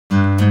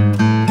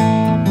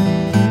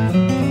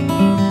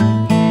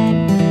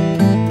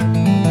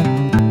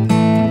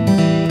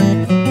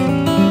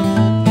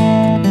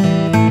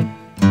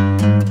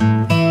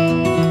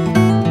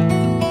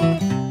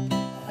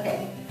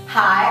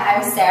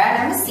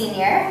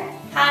senior.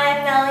 Hi,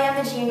 I'm Melly, I'm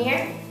a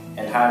junior.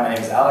 And hi, my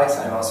name is Alex,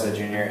 I'm also a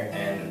junior,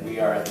 and we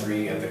are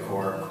 3 of the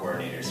core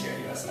coordinators here at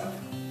USF.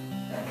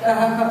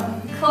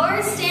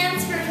 CORE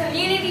stands for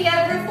Community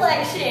of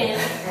Reflection.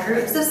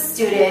 Groups of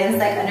students,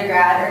 like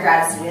undergrad or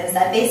grad students,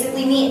 that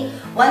basically meet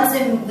once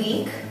a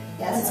week.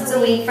 Yes, once a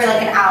week for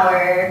like an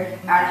hour,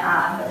 hour and a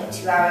half, or like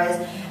 2 hours.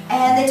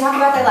 And they talk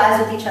about their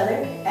lives with each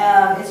other.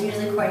 It's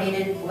usually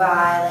coordinated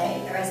by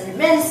like a resident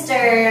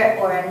minister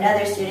or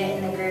another student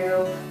in the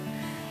group.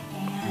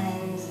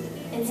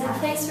 And it's a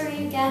place where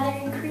you gather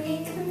and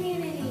create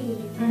community.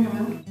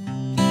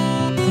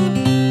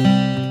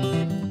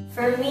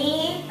 For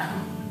me,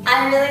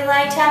 I really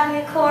liked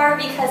having a CORE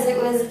because it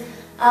was,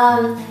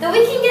 the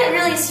week can get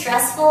really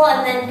stressful,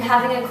 and then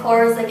having a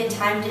CORE is like a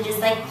time to just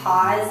like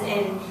pause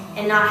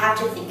and not have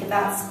to think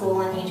about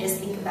school, and you just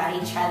think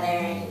about each other,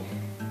 and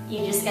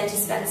you just get to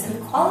spend some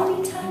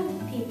quality time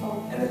with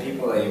people. And the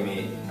people that you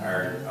meet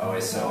are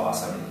always so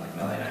awesome. Like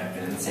Melly and I have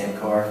been in the same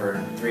CORE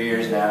for 3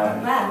 years now,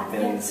 and Wow.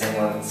 been in the same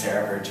one with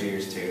Sarah for 2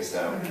 years too,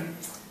 so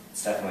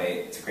it's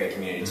a great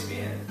community to be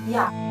in.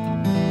 yeah.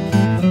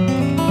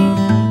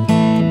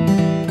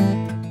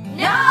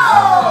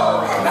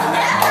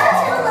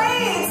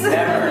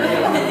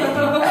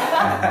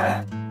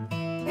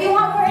 If you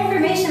want more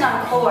information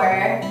on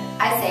CORE,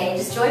 I say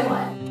just join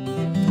one.